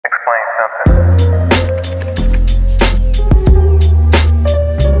something.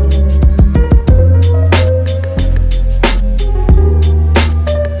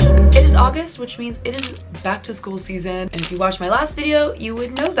 It is August, which means it is back to school season, and if you watched my last video you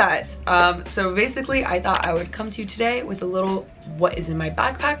would know that. So basically I thought I would come to you today with a little what is in my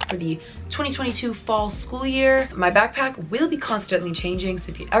backpack for the 2022 fall school year. My backpack will be constantly changing,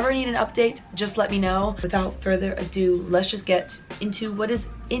 so if you ever need an update, just let me know. Without further ado, let's just get into what is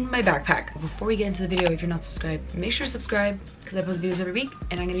in my backpack. Before we get into the video, if you're not subscribed, make sure to subscribe because I post videos every week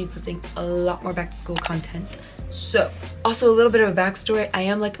and I'm gonna be posting a lot more back to school content. So, also a little bit of a backstory. I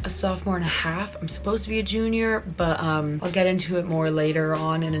am like a sophomore and a half. I'm supposed to be a junior, but I'll get into it more later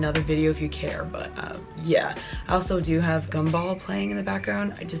on in another video if you care. But yeah, I also do have Gumball playing in the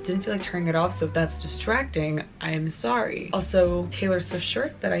background. I just didn't feel like turning it off, so if that's distracting, I am sorry. Also, Taylor Swift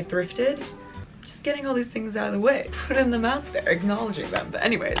shirt that I thrifted. Just getting all these things out of the way, putting them out there, acknowledging them. But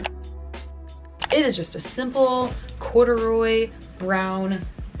anyways, it is just a simple corduroy brown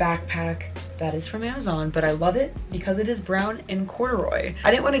backpack that is from Amazon, but I love it because it is brown and corduroy.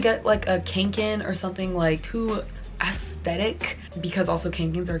 I didn't want to get like a Kanken or something like too aesthetic because also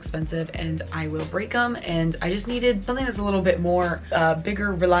Kankens are expensive and I will break them, and I just needed something that's a little bit more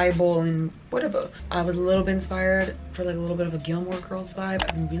bigger, reliable, and whatever. I was a little bit inspired for like a little bit of a Gilmore Girls vibe.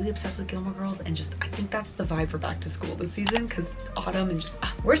 I've been really obsessed with Gilmore Girls, and just I think that's the vibe for back to school this season because autumn and just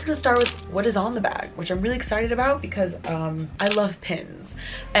we're just gonna start with what is on the bag, which I'm really excited about because I love pins,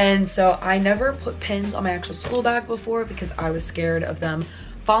 and so I never put pins on my actual school bag before because I was scared of them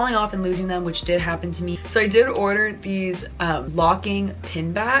falling off and losing them, which did happen to me. So I did order these locking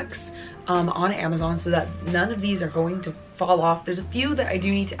pin backs on Amazon so that none of these are going to fall off. There's a few that I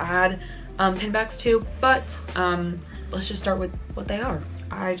do need to add pin backs to, but let's just start with what they are.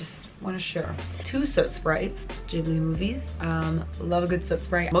 I just want to share 2 soot sprites, Ghibli movies. Love a good soot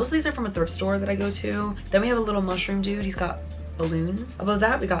sprite. Most of these are from a thrift store that I go to. Then we have a little mushroom dude. He's got balloons. Above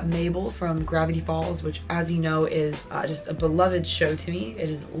that we got Mabel from Gravity Falls, which as you know is just a beloved show to me.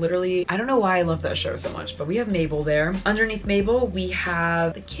 It is literally, I don't know why I love that show so much, but we have Mabel there. Underneath Mabel we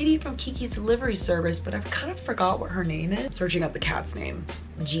have the kitty from Kiki's Delivery Service, but I've kind of forgot what her name is. Searching up the cat's name.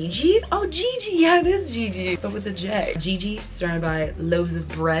 Gigi? Oh, Gigi, yeah, it is Gigi, but with a J. Gigi, surrounded by loaves of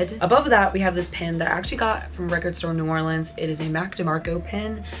bread. Above that we have this pin that I actually got from Record Store New Orleans. It is a Mac DeMarco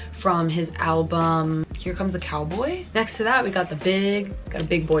pin from his album Here Comes the Cowboy. Next to that we got a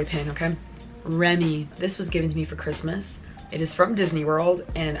big boy pin, okay? Remy. This was given to me for Christmas. It is from Disney World,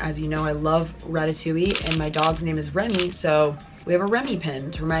 and as you know I love Ratatouille and my dog's name is Remy, so we have a Remy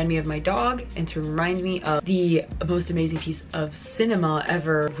pin to remind me of my dog and to remind me of the most amazing piece of cinema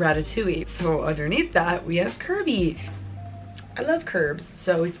ever, Ratatouille. So underneath that we have Kirby. I love Curbs,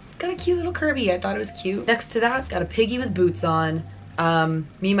 so it's got a cute little Kirby. I thought it was cute. Next to that, it's got a piggy with boots on.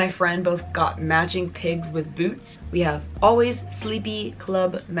 Me and my friend both got matching pigs with boots. We have Always Sleepy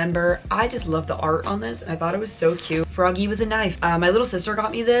Club member. I just love the art on this and I thought it was so cute. Froggy with a knife. My little sister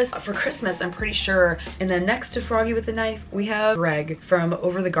got me this for Christmas, I'm pretty sure. And then next to Froggy with a knife we have Greg from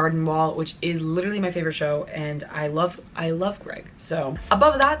Over the Garden Wall, which is literally my favorite show, and I love Greg. So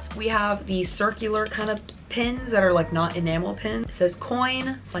above that we have the circular kind of pins that are like not enamel pins. It says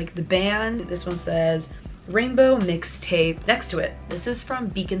Coin, like the band. This one says Rainbow Mixtape. Next to it, this is from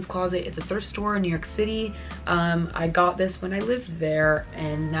Beacon's Closet. It's a thrift store in New York City. I got this when I lived there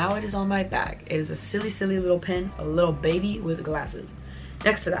and now it is on my bag. It is a silly little pin, a little baby with glasses.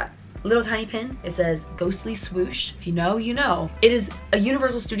 Next to that, little tiny pin. It says Ghostly Swoosh. If you know, you know. It is a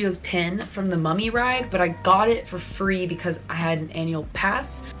Universal Studios pin from the Mummy ride, but I got it for free because I had an annual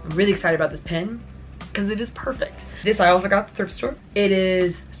pass. I'm really excited about this pin because it is perfect. This I also got at the thrift store. It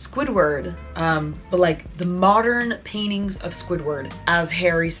is Squidward, but like the modern paintings of Squidward as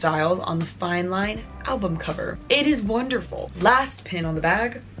Harry Styles on the Fine Line album cover. It is wonderful. Last pin on the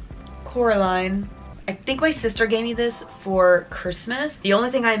bag, Coraline. I think my sister gave me this for Christmas. The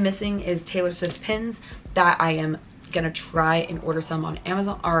only thing I'm missing is Taylor Swift pins that I am gonna try and order some on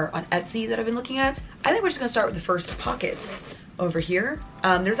Amazon or on Etsy that I've been looking at. I think we're just gonna start with the first pocket over here.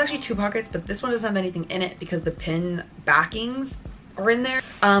 There's actually 2 pockets, but this one doesn't have anything in it because the pin backings are in there.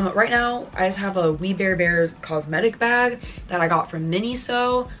 Right now I just have a We Bare Bears cosmetic bag that I got from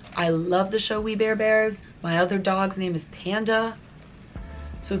Miniso. I love the show We Bare Bears. My other dog's name is Panda,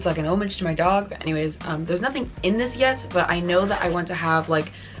 so it's like an homage to my dog. But anyways, there's nothing in this yet, but I know that I want to have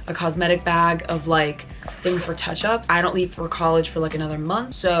like a cosmetic bag of like things for touch-ups. I don't leave for college for like another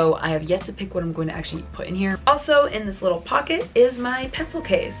month, so I have yet to pick what I'm going to actually put in here. Also in this little pocket is my pencil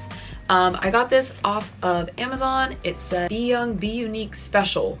case. I got this off of Amazon. It said Be Young, Be Unique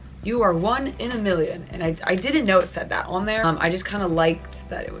Special You are 1 in a million. And I didn't know it said that on there. I just kind of liked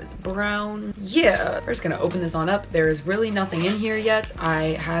that it was brown. Yeah, we're just gonna open this on up. There is really nothing in here yet.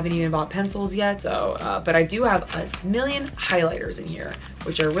 I haven't even bought pencils yet. So, but I do have a million highlighters in here,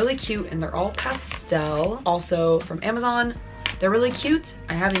 which are really cute, and they're all pastel. Also from Amazon. They're really cute.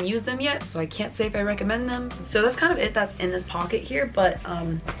 I haven't used them yet, so I can't say if I recommend them. So that's kind of it that's in this pocket here, but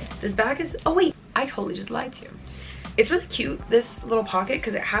this bag is, oh wait, I totally just lied to you. It's really cute, this little pocket,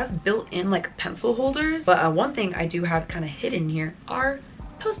 because it has built-in like pencil holders. But one thing I do have kind of hidden here are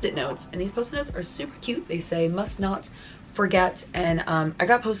Post-it notes, and these Post-it notes are super cute. They say must not forget, and I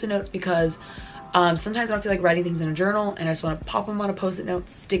got Post-it notes because sometimes I don't feel like writing things in a journal, and I just want to pop them on a Post-it note,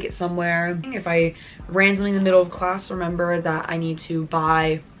 stick it somewhere. If I randomly in the middle of class remember that I need to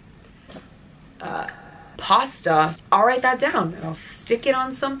buy pasta, I'll write that down and I'll stick it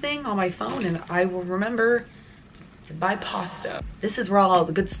on something on my phone, and I will remember to buy pasta. This is where all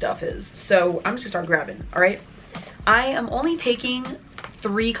the good stuff is. So I'm just gonna start grabbing, all right? I am only taking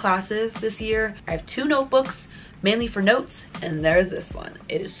 3 classes this year. I have 2 notebooks, mainly for notes, and there's this one.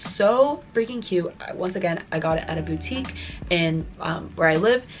 It is so freaking cute. Once again, I got it at a boutique in where I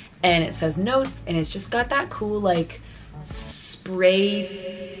live, and it says notes, and it's just got that cool like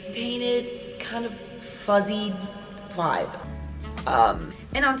spray painted kind of fuzzy vibe.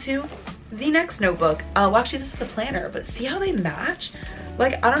 And on to the next notebook. Well, actually this is the planner, but see how they match?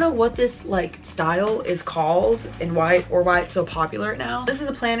 Like, I don't know what this like style is called and why it's so popular now. This is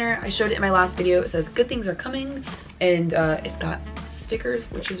a planner. I showed it in my last video. It says good things are coming, and it's got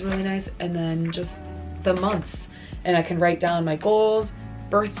stickers, which is really nice, and then just the months, and I can write down my goals,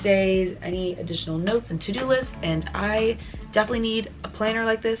 birthdays, any additional notes and to-do lists. And I definitely need a planner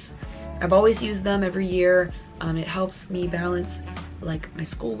like this. I've always used them every year. It helps me balance like my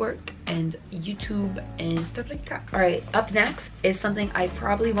schoolwork and YouTube and stuff like that. All right, up next is something I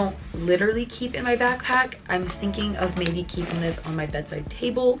probably won't literally keep in my backpack. I'm thinking of maybe keeping this on my bedside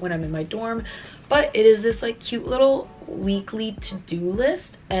table when I'm in my dorm, but it is this like cute little weekly to-do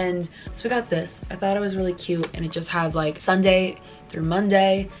list. And so we got this. I thought it was really cute, and it just has like Sunday through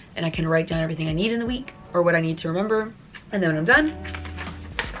Monday, and I can write down everything I need in the week or what I need to remember. And then when I'm done,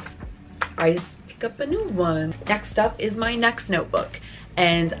 I just pick up a new one. Next up is my next notebook,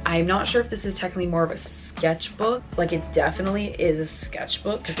 and I'm not sure if this is technically more of a sketchbook. Like, it definitely is a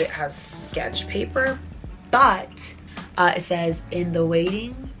sketchbook because it has sketch paper, but it says in the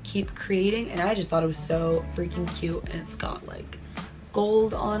waiting keep creating, and I just thought it was so freaking cute, and it's got like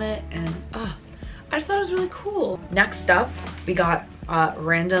gold on it, and I just thought it was really cool. Next up, we got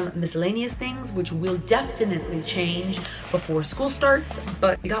random miscellaneous things, which will definitely change before school starts,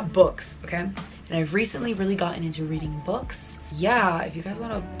 but we got books, okay? And I've recently really gotten into reading books. Yeah, if you guys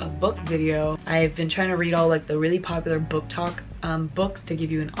want a book video, I've been trying to read all like the really popular book talk books to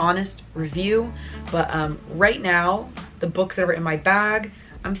give you an honest review. But right now, the books that are in my bag,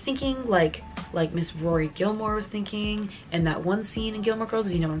 I'm thinking like Miss Rory Gilmore was thinking, and that one scene in Gilmore Girls,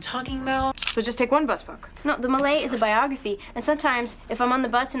 if you know what I'm talking about. So just take one bus book. No, the Malay is a biography, and sometimes if I'm on the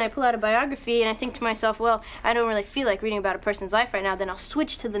bus and I pull out a biography and I think to myself, well, I don't really feel like reading about a person's life right now, then I'll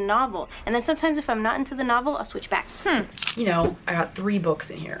switch to the novel. And then sometimes if I'm not into the novel, I'll switch back. You know, I got 3 books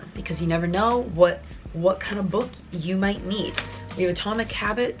in here because you never know what kind of book you might need. We have Atomic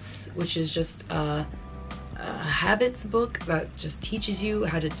Habits, which is just a habits book that just teaches you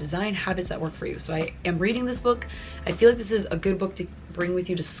how to design habits that work for you. So I am reading this book. I feel like this is a good book to bring with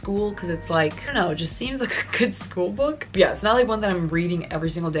you to school because it's like, I don't know, it just seems like a good school book. But yeah, it's not like one that I'm reading every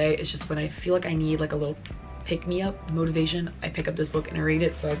single day. It's just when I feel like I need like a little pick-me-up motivation, I pick up this book and I read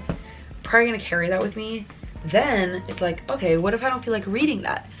it. So I'm probably gonna carry that with me. Then it's like, okay, what if I don't feel like reading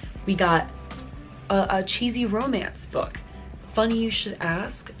that? We got a cheesy romance book. Funny you should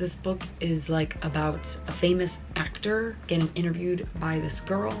ask. This book is like about a famous actor getting interviewed by this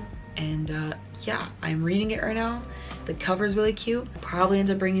girl, and yeah, I'm reading it right now. The cover is really cute. I'll probably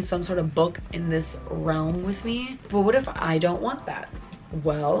end up bringing some sort of book in this realm with me. But what if I don't want that?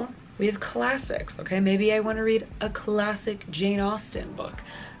 Well, we have classics, okay? Maybe I want to read a classic Jane Austen book.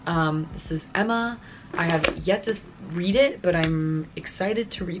 This is Emma. I have yet to read it, but I'm excited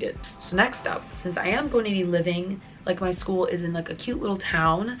to read it. So next up, since I am going to be living, like my school is in like a cute little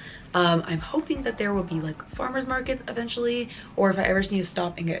town, I'm hoping that there will be like farmers markets eventually, or if I ever just need to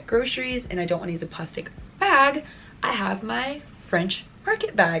stop and get groceries and I don't want to use a plastic bag, I have my French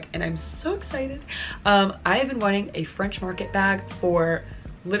market bag, and I'm so excited. I have been wanting a French market bag for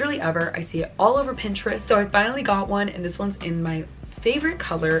literally ever. I see it all over Pinterest, so I finally got one, and this one's in my favorite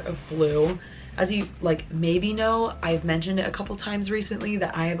color of blue. As you like maybe know, I've mentioned it a couple times recently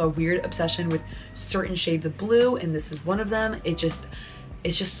that I have a weird obsession with certain shades of blue, and this is one of them.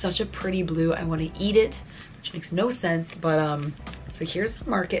 It's just such a pretty blue. I want to eat it, which makes no sense, but so here's the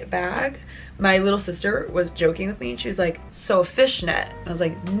market bag. My little sister was joking with me and she was like, so a fishnet. And I was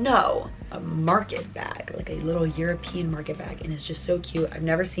like, no, a market bag, like a little European market bag, and it's just so cute. I've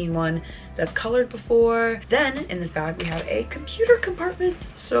never seen one that's colored before. Then in this bag we have a computer compartment,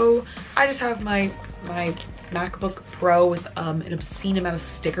 so I just have my MacBook Pro with an obscene amount of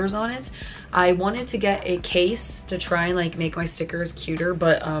stickers on it. I wanted to get a case to try and like make my stickers cuter,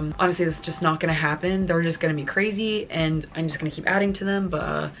 but honestly this is just not gonna happen. They're just gonna be crazy and I'm just gonna keep adding to them,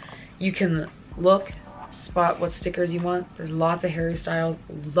 but you can look, spot what stickers you want. There's lots of Harry Styles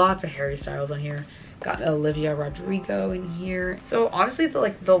on here. Got Olivia Rodrigo in here. So honestly,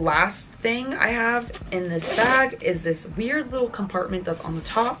 the last thing I have in this bag is this weird little compartment that's on the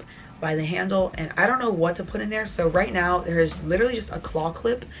top by the handle, and I don't know what to put in there. So right now there is literally just a claw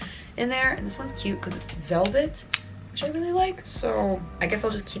clip in there, and this one's cute because it's velvet, which I really like. So I guess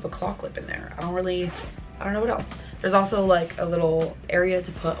I'll just keep a claw clip in there. I don't know what else. There's also like a little area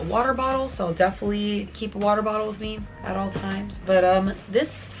to put a water bottle, so I'll definitely keep a water bottle with me at all times. But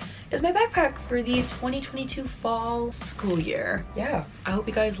this is my backpack for the 2022 fall school year. Yeah, I hope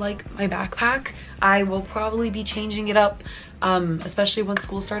you guys like my backpack. I will probably be changing it up, especially when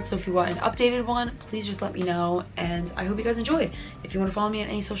school starts. So if you want an updated one, please just let me know. And I hope you guys enjoyed. If you want to follow me on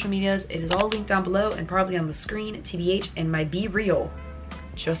any social medias, it is all linked down below and probably on the screen, TBH, and my Be Real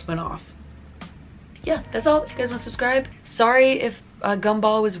just went off. Yeah, that's all. If you guys want to subscribe, sorry if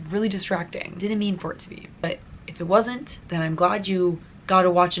Gumball was really distracting. Didn't mean for it to be, but if it wasn't, then I'm glad you got to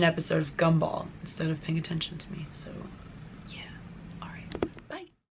watch an episode of Gumball instead of paying attention to me. So